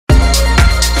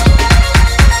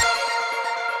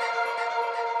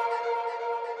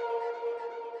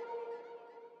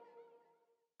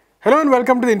Hello and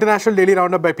welcome to the International Daily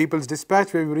Roundup by People's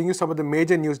Dispatch, where we bring you some of the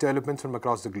major news developments from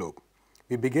across the globe.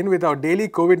 We begin with our daily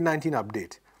COVID-19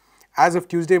 update. As of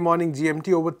Tuesday morning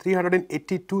GMT, over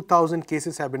 382,000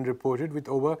 cases have been reported with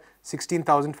over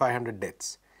 16,500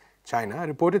 deaths. China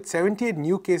reported 78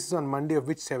 new cases on Monday, of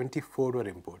which 74 were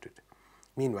imported.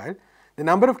 Meanwhile, the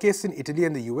number of cases in Italy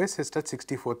and the US has touched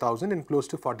 64,000 and close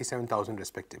to 47,000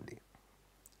 respectively.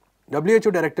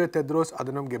 WHO Director Tedros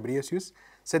Adhanom Ghebreyesus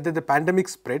said that the pandemic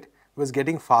spread was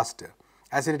getting faster,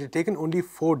 as it had taken only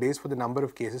 4 days for the number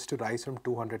of cases to rise from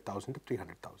 200,000 to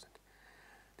 300,000.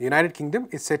 The United Kingdom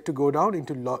is set to go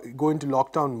into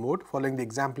lockdown mode following the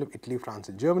example of Italy, France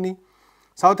and Germany.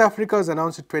 South Africa has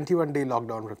announced a 21-day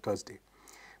lockdown from Thursday.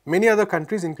 Many other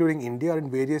countries, including India, are in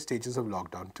various stages of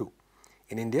lockdown too.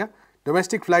 In India,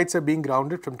 domestic flights are being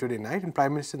grounded from today night, and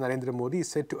Prime Minister Narendra Modi is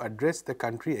set to address the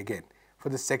country again for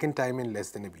the second time in less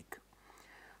than a week.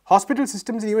 Hospital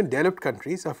systems in even developed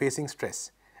countries are facing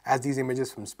stress, as these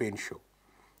images from Spain show.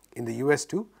 In the US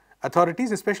too,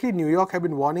 authorities, especially in New York, have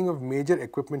been warning of major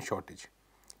equipment shortage.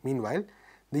 Meanwhile,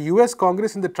 the US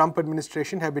Congress and the Trump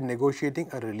administration have been negotiating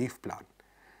a relief plan.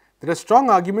 There are strong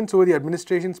arguments over the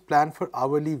administration's plan for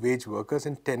hourly wage workers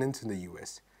and tenants in the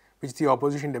US, which the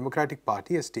opposition Democratic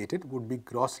Party has stated would be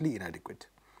grossly inadequate.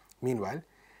 Meanwhile,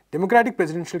 Democratic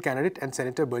presidential candidate and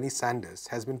Senator Bernie Sanders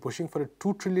has been pushing for a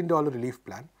 $2 trillion relief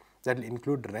plan that will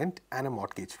include rent and a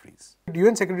mortgage freeze.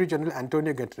 UN Secretary General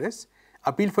Antonio Guterres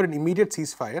appealed for an immediate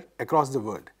ceasefire across the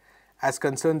world as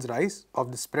concerns rise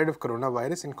of the spread of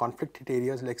coronavirus in conflict-hit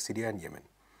areas like Syria and Yemen.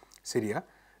 Syria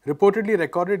reportedly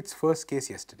recorded its first case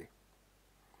yesterday.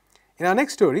 In our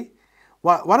next story,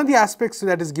 one of the aspects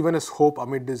that has given us hope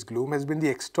amid this gloom has been the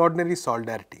extraordinary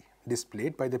solidarity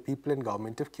displayed by the people and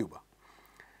government of Cuba.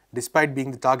 Despite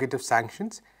being the target of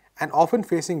sanctions and often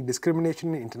facing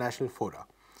discrimination in international fora,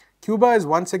 Cuba has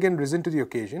once again risen to the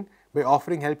occasion by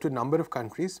offering help to a number of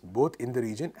countries both in the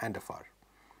region and afar.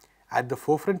 At the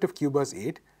forefront of Cuba's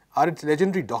aid are its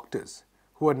legendary doctors,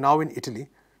 who are now in Italy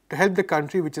to help the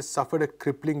country which has suffered a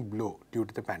crippling blow due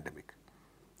to the pandemic.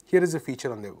 Here is a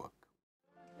feature on their work.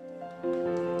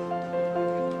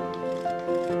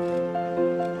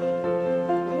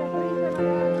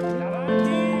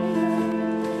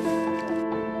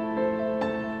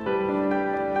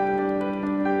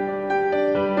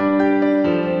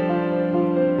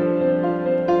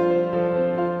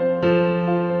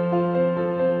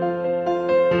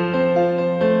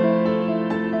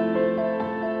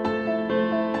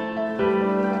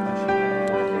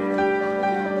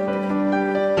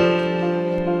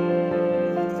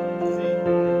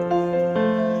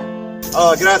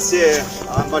 Grazie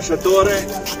all'ambasciatore,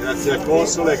 grazie al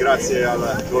console, grazie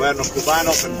al governo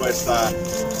cubano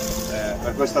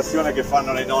per questa azione che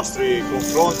fanno nei nostri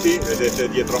confronti. Vedete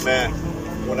dietro me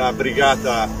una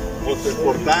brigata molto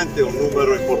importante, un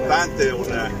numero importante,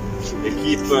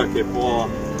 un'equipe che può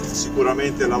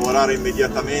sicuramente lavorare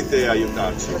immediatamente e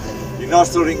aiutarci. Il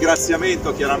nostro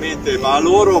ringraziamento chiaramente va a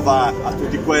loro, va a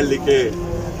tutti quelli che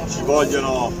ci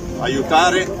vogliono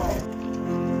aiutare.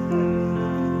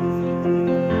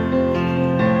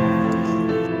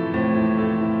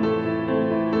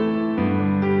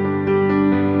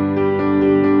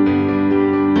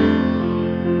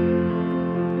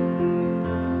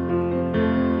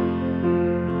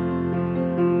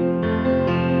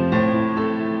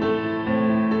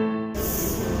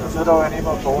 Nosotros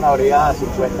venimos con una brigada de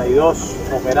 52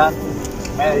 operantes,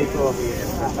 médicos y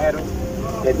enfermeros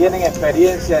que tienen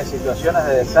experiencia en situaciones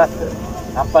de desastre.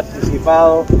 Han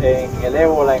participado en el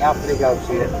ébola en África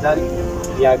Occidental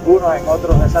y algunos en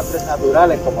otros desastres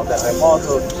naturales como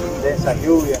terremotos, intensas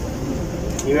lluvias.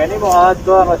 Y venimos a dar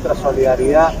toda nuestra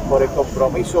solidaridad por el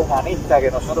compromiso humanista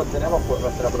que nosotros tenemos con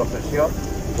nuestra profesión,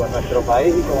 con nuestro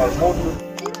país y con el mundo.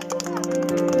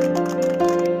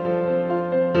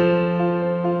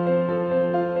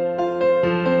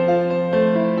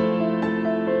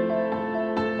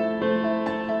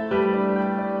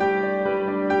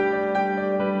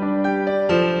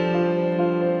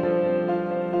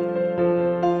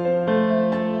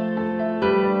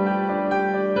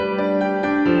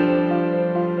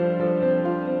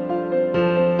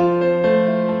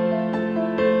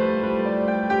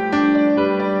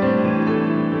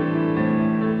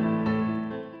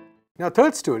 Now,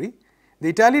 third story, the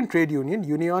Italian trade union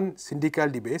Unione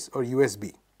Sindacale di Base, or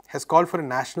USB, has called for a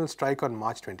national strike on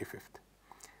March 25th.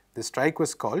 The strike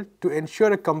was called to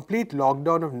ensure a complete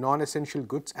lockdown of non-essential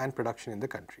goods and production in the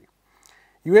country.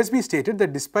 USB stated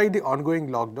that despite the ongoing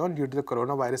lockdown due to the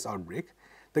coronavirus outbreak,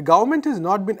 the government has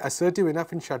not been assertive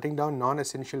enough in shutting down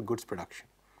non-essential goods production.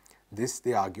 This,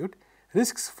 they argued,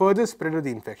 risks further spread of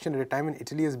the infection at a time when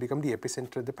Italy has become the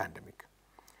epicenter of the pandemic.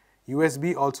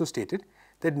 USB also stated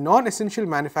that non-essential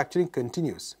manufacturing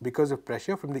continues because of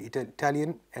pressure from the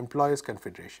Italian Employers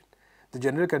Confederation, the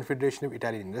General Confederation of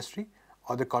Italian Industry,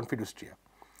 or the Confindustria.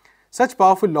 Such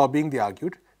powerful lobbying, they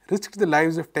argued, risked the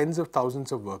lives of tens of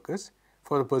thousands of workers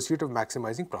for the pursuit of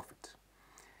maximizing profits.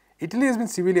 Italy has been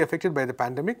severely affected by the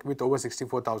pandemic with over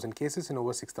 64,000 cases and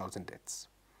over 6,000 deaths.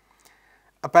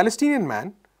 A Palestinian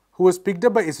man who was picked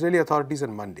up by Israeli authorities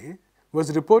on Monday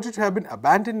was reported to have been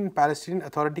abandoned in Palestinian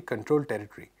Authority-controlled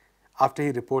territory after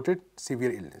he reported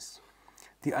severe illness.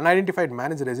 The unidentified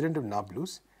man is a resident of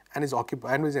Nablus and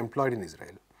was employed in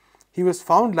Israel. He was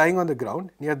found lying on the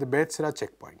ground near the Beit Sarah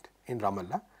checkpoint in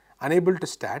Ramallah, unable to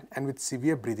stand and with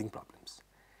severe breathing problems.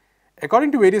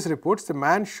 According to various reports, the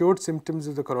man showed symptoms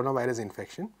of the coronavirus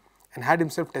infection and had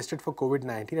himself tested for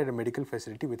COVID-19 at a medical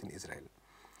facility within Israel.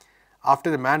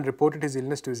 After the man reported his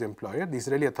illness to his employer, the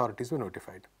Israeli authorities were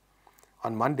notified.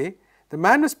 On Monday, the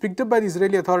man was picked up by the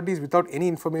Israeli authorities without any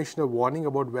information or warning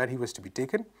about where he was to be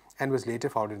taken and was later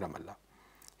found in Ramallah.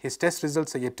 His test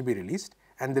results are yet to be released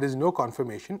and there is no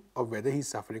confirmation of whether he is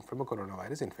suffering from a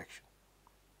coronavirus infection.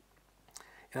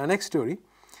 In our next story,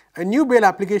 a new bail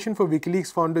application for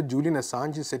WikiLeaks founder Julian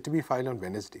Assange is set to be filed on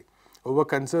Wednesday over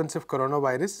concerns of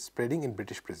coronavirus spreading in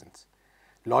British prisons.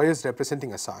 Lawyers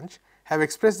representing Assange have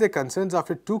expressed their concerns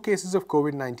after 2 cases of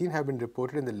COVID-19 have been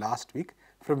reported in the last week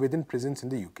from within prisons in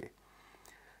the UK.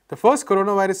 The first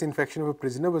coronavirus infection of a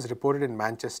prisoner was reported in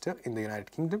Manchester in the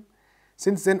United Kingdom.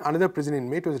 Since then, another prison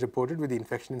inmate was reported with the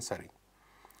infection in Surrey.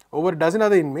 Over a dozen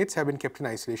other inmates have been kept in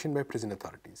isolation by prison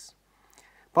authorities.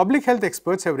 Public health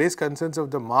experts have raised concerns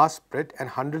of the mass spread and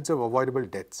hundreds of avoidable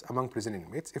deaths among prison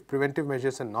inmates if preventive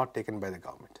measures are not taken by the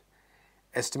government.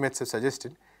 Estimates have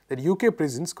suggested that UK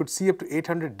prisons could see up to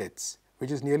 800 deaths,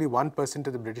 which is nearly 1%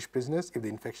 of the British prisoners if the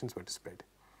infections were to spread.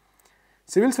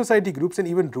 Civil society groups and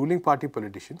even ruling party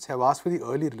politicians have asked for the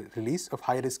early release of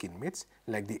high-risk inmates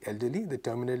like the elderly, the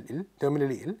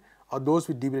terminally ill, or those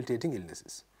with debilitating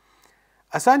illnesses.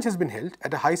 Assange has been held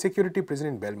at a high-security prison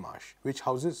in Belmarsh, which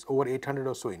houses over 800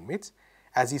 or so inmates,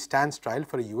 as he stands trial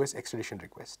for a US extradition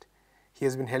request. He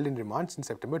has been held in remand since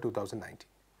September 2019.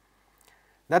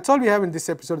 That's all we have in this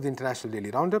episode of the International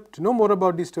Daily Roundup. To know more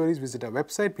about these stories, visit our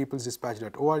website,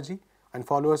 peoplesdispatch.org, and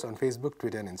follow us on Facebook,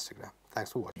 Twitter, and Instagram.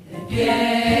 Thanks for watching.